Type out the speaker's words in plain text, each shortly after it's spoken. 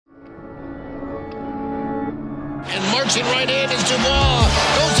marching right in is Dubois.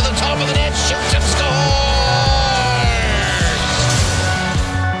 Goes to the top of the net, shoots and scores!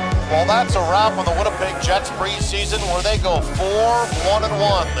 Well, that's a wrap on the Winnipeg Jets preseason where they go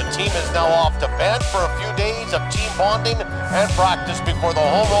 4-1-1. The team is now off to Banff for a few days of team bonding and practice before the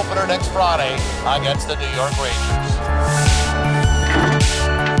home opener next Friday against the New York Rangers.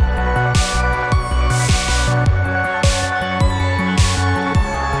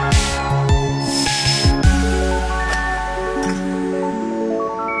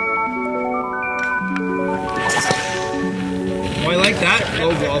 Oh, I like that.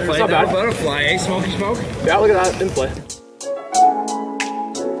 Low ball fight. Not bad. Butterfly, eh? Smoky smoke? Yeah, look at that in play.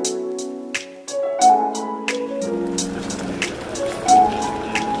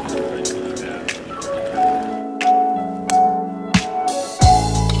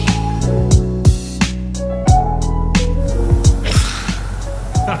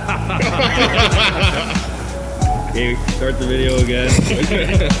 Okay, start the video again.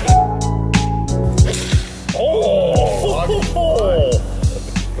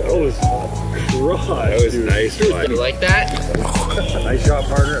 That was dry. That was nice. You like that? Nice shot,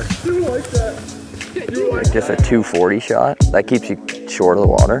 partner. You like that? Just a 240 shot. That keeps you short of the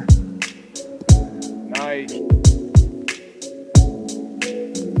water. Nice.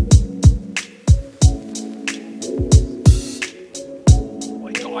 Oh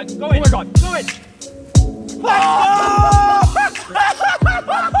my God, go in. Oh my God, go in.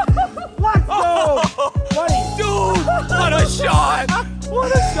 Let's go! Buddy, dude, what a shot!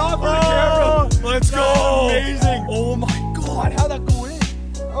 What a shot for the camera! Let's go! Amazing! Oh my God, how'd that go in?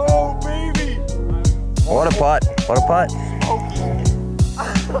 Oh baby! What a putt! What a putt! Oh God!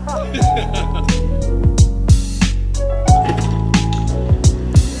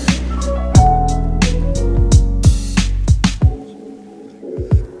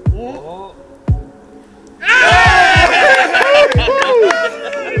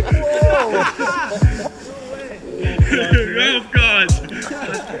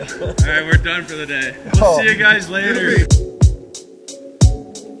 All right, we're done for the day. We'll see you guys later.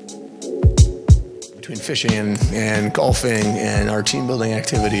 Between fishing and golfing and our team building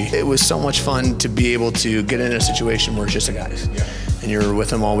activity, it was so much fun to be able to get in a situation where it's just the guys, and you're with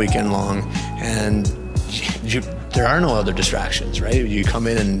them all weekend long, and there are no other distractions, right? You come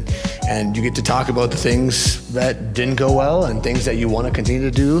in and you get to talk about the things that didn't go well and things that you want to continue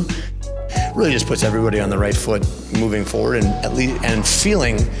to do. Really just puts everybody on the right foot moving forward, and at least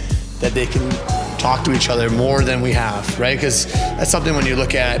feeling that they can talk to each other more than we have, right? Because that's something when you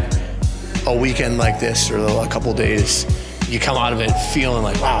look at a weekend like this or a couple days, you come out of it feeling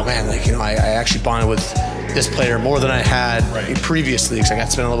like, wow, man, like, you know, I actually bonded with this player more than I had previously because I got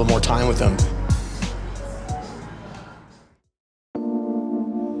to spend a little bit more time with them.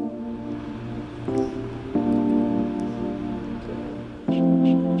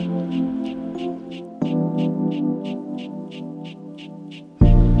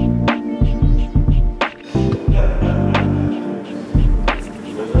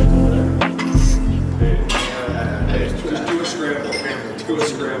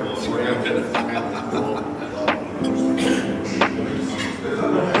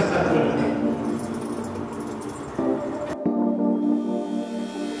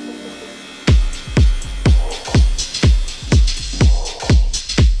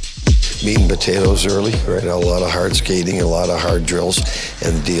 Meat and potatoes early, right? A lot of hard skating, a lot of hard drills,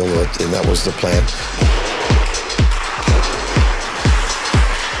 and deal with it, and that was the plan.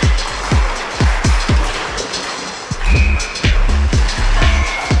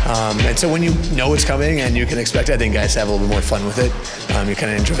 And so when you know it's coming and you can expect it, I think guys have a little bit more fun with it. You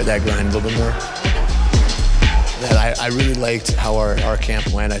kind of enjoy that grind a little bit more. I really liked how our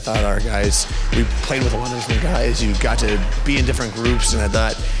camp went. I thought our guys, we played with a lot of different guys. You got to be in different groups, and I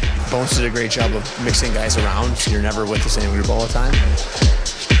thought Bones did a great job of mixing guys around, so you're never with the same group all the time.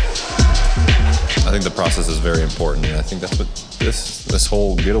 I think the process is very important, and I think that's what this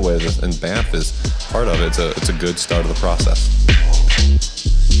whole getaway in Banff is part of it. It's a good start of the process.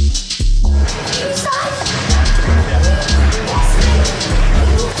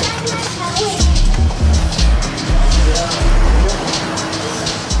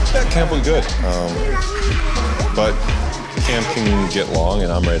 That camp was good, but camp can get long,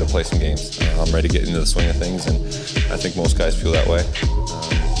 and I'm ready to play some games. I'm ready to get into the swing of things, and I think most guys feel that way.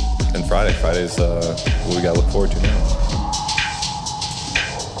 And Friday's what we got to look forward to now.